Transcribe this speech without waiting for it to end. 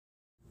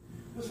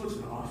this looks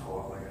an awful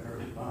lot like an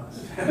early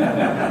bus.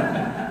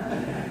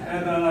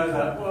 And then I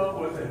thought, well,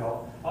 what the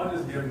hell? I'll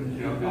just give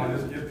him, I'll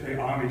just pay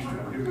homage to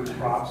him, do the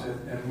props,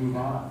 and move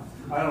on.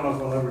 I don't know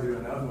if I'll ever do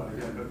another one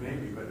again, but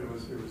maybe. But it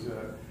was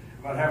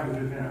about halfway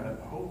through the thing, I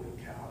thought, holy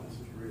cow,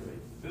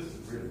 this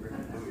is really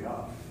blew me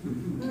off.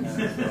 And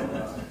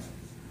so,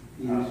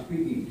 he was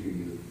speaking to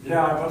you.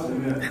 Yeah, I must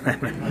admit.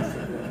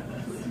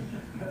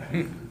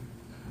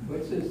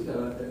 What's this,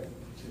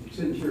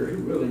 since you're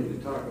willing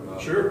to talk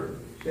about Sure.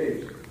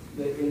 shapes,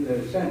 in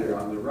the center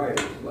on the right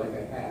is like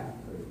a hat.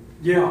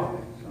 Yeah.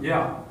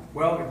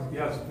 Well,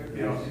 yes.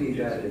 I see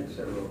that in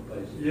several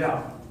places.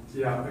 Yeah.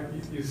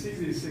 You see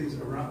these things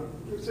around.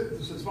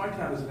 Since my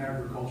town is an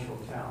agricultural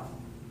town,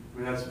 I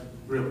mean that's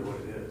really what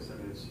it is. I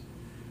mean it's,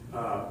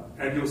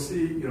 and you'll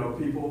see,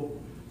 people,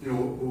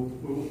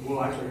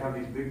 will actually have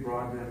these big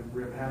broad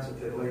brim hats that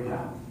they lay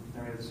down.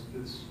 I mean it's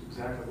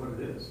exactly what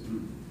it is.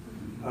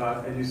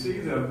 And you see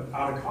them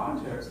out of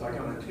context, like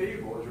on a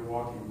table as you're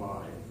walking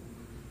by.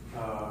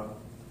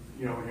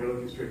 When you're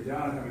looking straight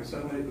down, I mean,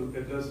 suddenly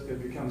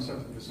it becomes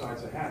something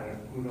besides a hat, and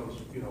who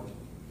knows,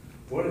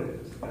 what it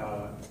is.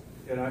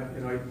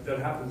 That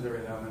happens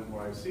every now and then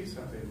where I see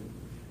something,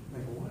 I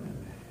think, what in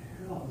the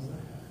hell is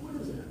that? What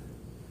is that?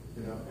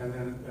 And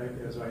then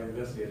as I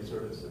investigate,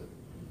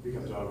 it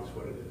becomes obvious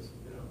what it is.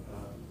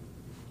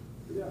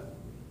 But yeah,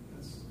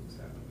 that's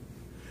happening.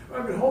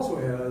 I mean, it also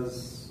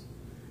has.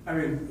 I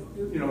mean,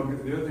 the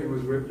other thing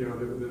was with, that I've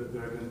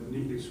been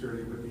neatly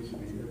skirting but needs to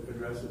be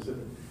addressed is that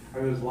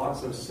there's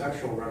lots of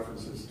sexual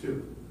references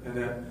too, and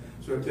that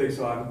so it takes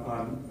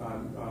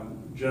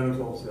on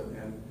genitals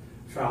and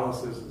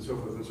phalluses and so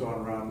forth and so on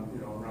around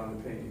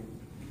the painting.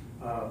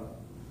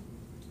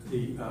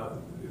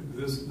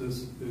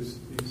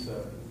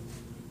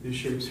 These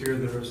shapes here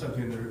that are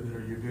something that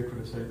are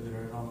ubiquitous, that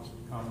are almost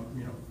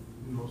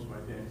most of my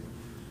paintings.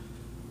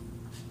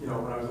 When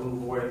I was a little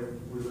boy,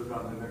 we lived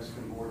on the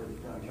Mexican border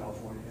down in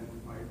California, and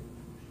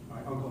my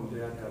uncle and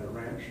dad had a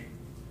ranch,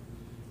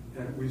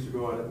 and we used to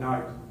go out at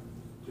night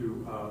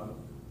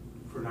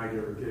for night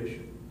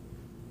irrigation.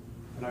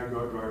 And I'd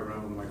go drive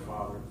around with my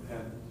father,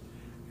 and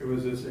it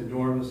was this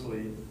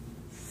enormously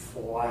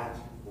flat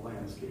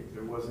landscape.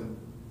 There wasn't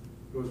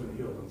a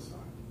hill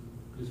inside.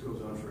 It just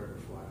goes on forever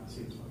flat, it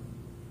seems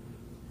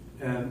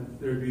like. And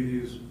there'd be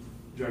these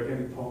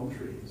gigantic palm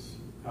trees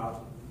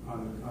out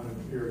on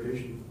the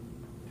irrigation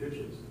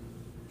ditches.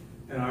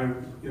 And I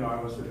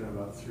must have been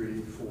about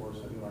 3, 4,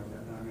 something like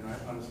that. And I mean,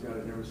 honestly,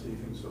 I'd never seen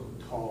anything so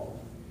tall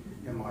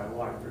in my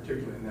life,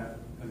 particularly in that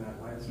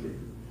landscape.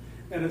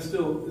 And it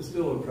still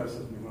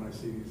impresses me when I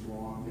see these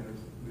long,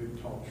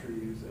 big tall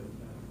trees and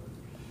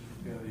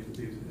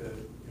these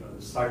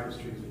the cypress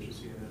trees that you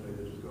see in Italy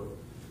that just go.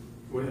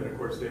 And of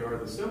course, they are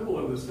the symbol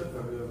of the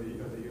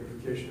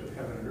unification of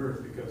heaven and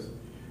earth because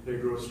they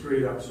grow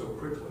straight up so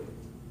quickly.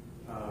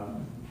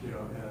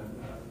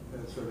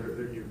 And so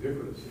they're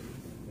ubiquitous.